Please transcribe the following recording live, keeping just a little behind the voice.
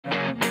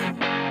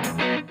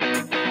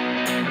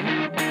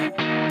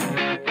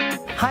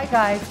Hi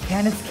guys,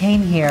 CANDIS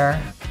CAYNE here.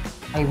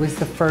 I was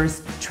the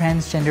first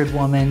transgendered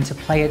woman to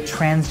play a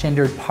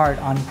transgendered part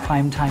on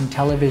primetime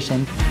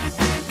television.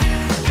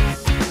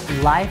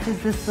 Life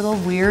is this little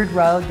weird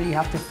road that you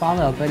have to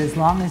follow, but as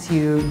long as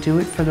you do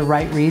it for the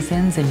right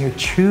reasons and you're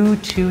true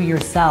to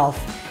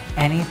yourself,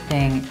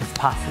 anything is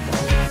possible.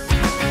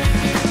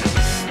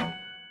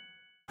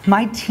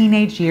 My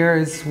teenage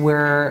years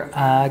were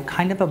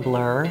kind of a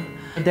blur.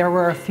 There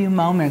were a few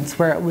moments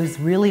where it was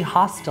really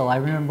hostile. I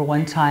remember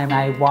one time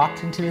I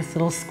walked into this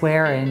little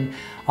square and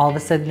all of a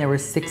sudden there were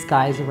 6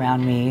 guys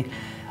around me,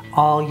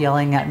 all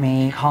yelling at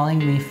me, calling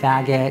me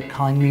faggot,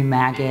 calling me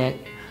maggot.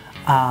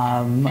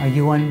 Are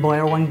you one boy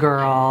or one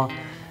girl?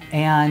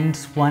 And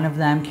one of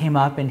them came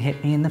up and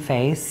hit me in the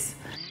face.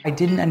 I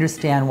didn't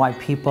understand why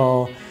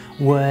people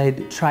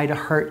would try to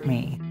hurt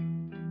me.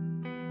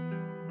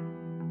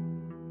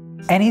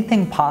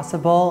 Anything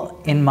possible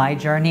in my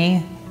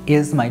journey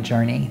is my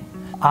journey.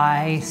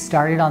 I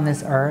started on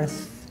this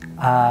earth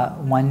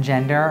one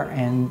gender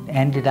and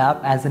ended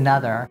up as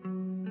another.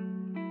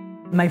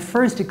 My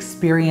first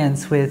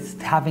experience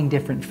with having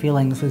different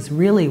feelings was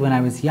really when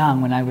I was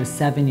young, when I was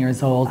 7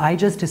 years old. I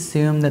just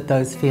assumed that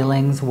those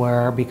feelings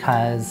were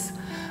because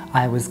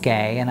I was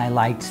gay and I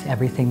liked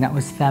everything that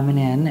was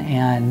feminine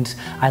and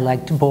I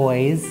liked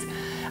boys.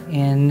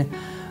 In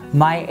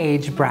my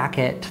age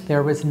bracket,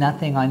 there was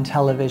nothing on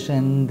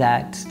television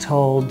that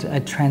told a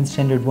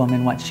transgendered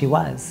woman what she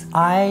was.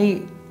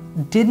 I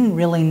didn't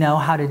really know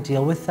how to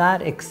deal with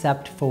that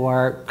except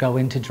for go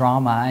into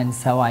drama, and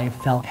so I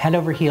fell head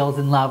over heels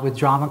in love with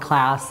drama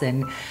class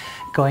and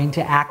going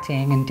to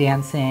acting and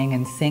dancing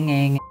and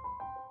singing.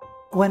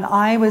 When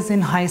I was in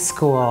high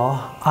school,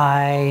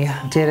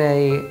 I did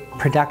a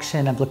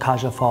production of La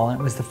Cage aux Folles,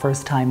 and it was the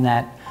first time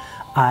that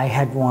I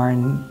had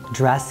worn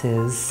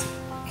dresses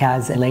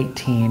as a late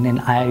teen, and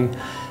I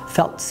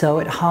felt so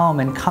at home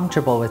and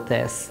comfortable with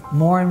this.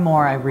 More and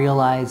more I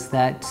realized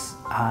that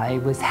I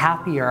was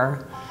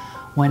happier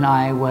when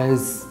I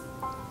was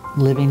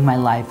living my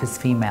life as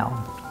female.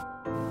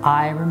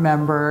 I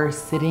remember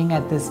sitting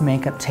at this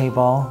makeup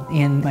table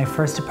in my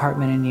first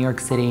apartment in New York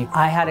City.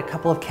 I had a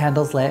couple of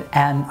candles lit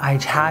and I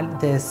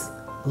had this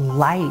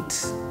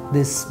light,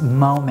 this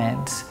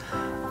moment,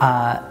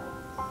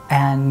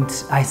 and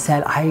I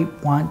said, I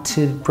want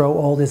to grow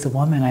old as a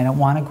woman. I don't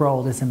want to grow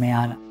old as a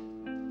man.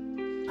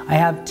 I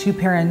have 2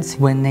 parents.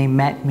 When they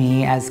met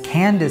me as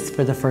CANDIS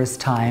for the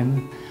first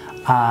time,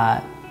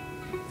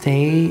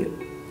 they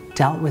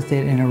dealt with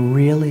it in a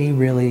really,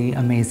 really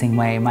amazing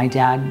way. My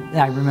dad,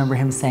 I remember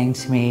him saying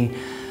to me,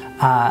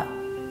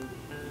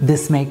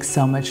 this makes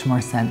so much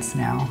more sense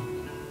now.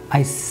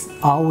 I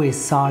always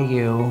saw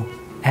you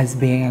as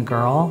being a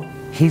girl.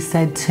 He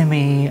said to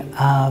me,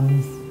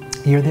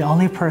 you're the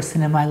only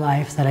person in my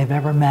life that I've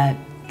ever met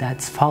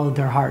that's followed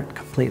their heart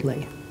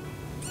completely.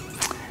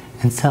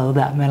 And so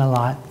that meant a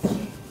lot.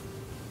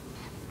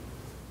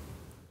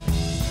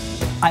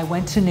 I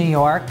went to New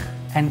York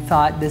and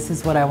thought, this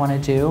is what I want to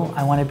do.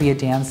 I want to be a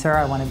dancer,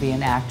 I want to be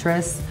an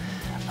actress,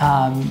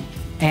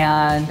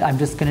 and I'm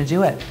just going to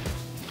do it.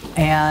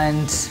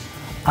 And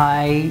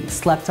I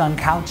slept on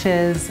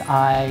couches,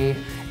 I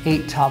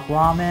ate top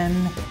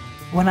ramen.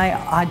 When I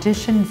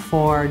auditioned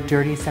for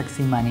Dirty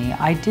Sexy Money,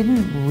 I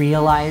didn't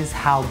realize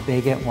how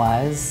big it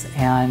was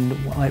and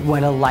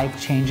what a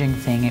life-changing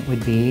thing it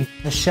would be.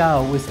 The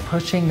show was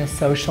pushing the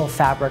social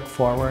fabric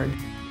forward.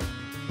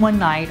 One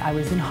night I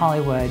was in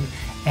Hollywood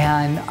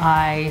and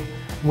I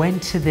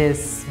went to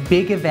this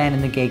big event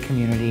in the gay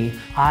community.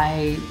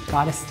 I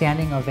got a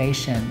standing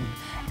ovation.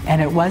 And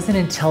it wasn't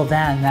until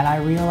then that I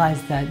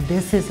realized that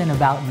this isn't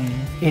about me.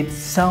 It's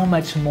so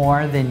much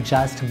more than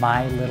just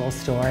my little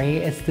story.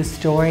 It's the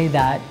story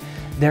that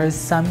there's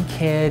some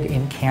kid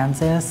in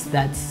Kansas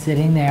that's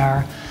sitting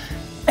there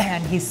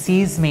and he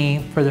sees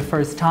me for the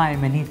first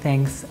time and he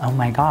thinks, oh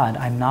my God,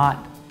 I'm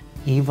not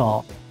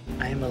evil.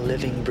 I am a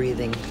living,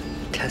 breathing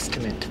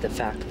testament to the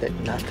fact that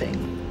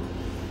nothing,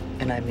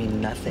 and I mean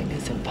nothing,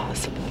 is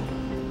impossible.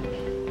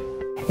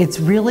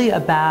 It's really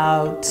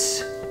about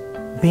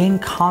being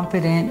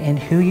confident in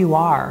who you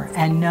are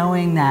and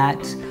knowing that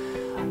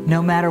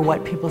no matter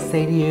what people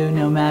say to you,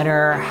 no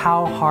matter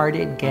how hard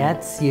it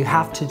gets, you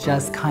have to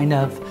just kind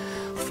of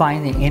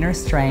find the inner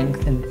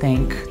strength and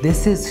think,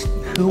 this is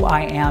who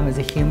I am as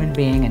a human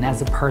being and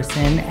as a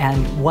person,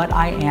 and what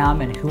I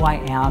am and who I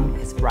am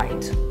is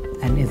right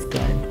and is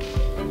good.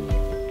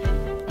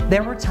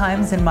 There were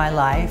times in my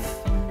life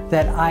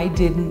that I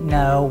didn't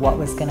know what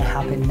was going to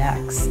happen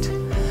next,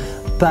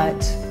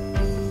 but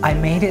I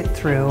made it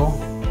through.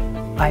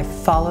 I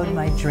followed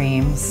my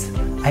dreams.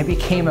 I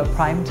became a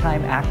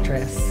primetime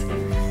actress.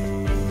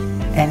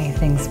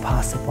 Anything's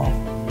possible.